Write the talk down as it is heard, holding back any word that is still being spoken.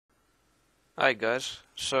Hi guys,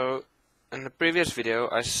 so in the previous video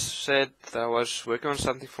I said that I was working on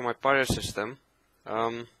something for my pyro system.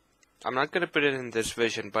 I'm not going to put it in this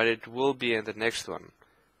vision, but it will be in the next one,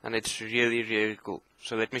 and it's really cool.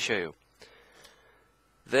 So let me show you.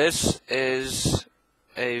 This is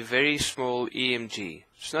a very small EMG.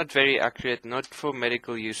 It's not very accurate, not for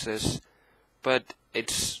medical uses, but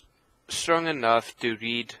it's strong enough to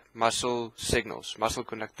read muscle signals, muscle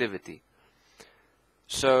conductivity.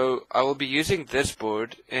 So I will be using this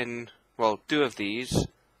board in, well, two of these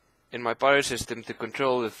in my pyro system to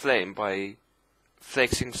control the flame by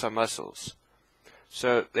flexing some muscles.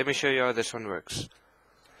 So let me show you how this one works.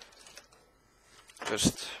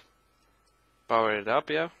 Just power it up,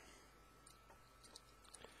 yeah.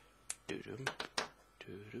 There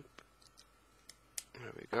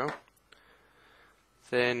we go.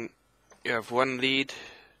 Then you have one lead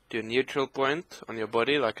to a neutral point on your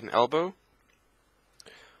body, like an elbow.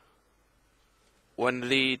 One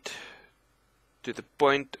lead to the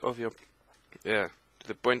point of your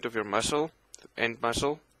muscle, the end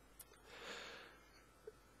muscle,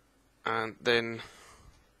 and then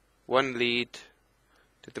one lead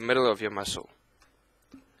to the middle of your muscle,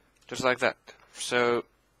 just like that. So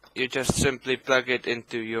you just simply plug it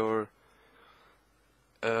into your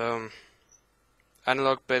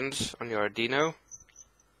analog pins on your Arduino.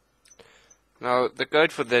 Now the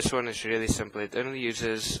code for this one is really simple. It only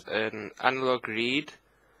uses an analog read,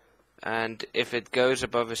 and if it goes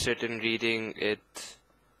above a certain reading it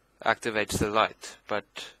activates the light. But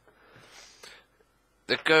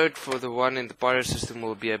the code for the one in the pyro system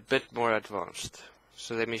will be a bit more advanced.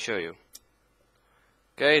 So let me show you.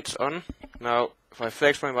 Okay, it's on. Now if I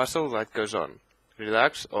flex my muscle, light goes on.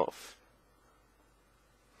 Relax, off.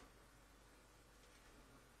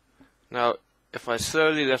 Now if I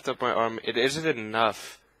slowly lift up my arm, it isn't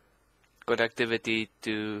enough conductivity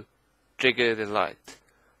to trigger the light.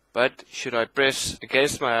 But should I press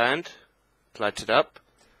against my hand, it lights it up.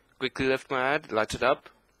 Quickly lift my hand, lights it up.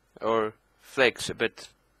 Or flex a bit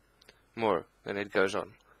more, then it goes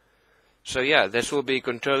on. So yeah, this will be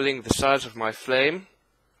controlling the size of my flame.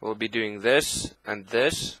 We'll be doing this and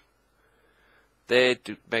this. There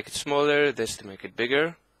to make it smaller, this to make it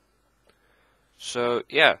bigger. So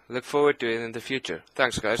yeah, look forward to it in the future.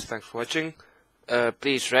 Thanks guys, thanks for watching.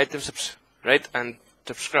 Please rate and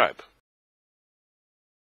subscribe.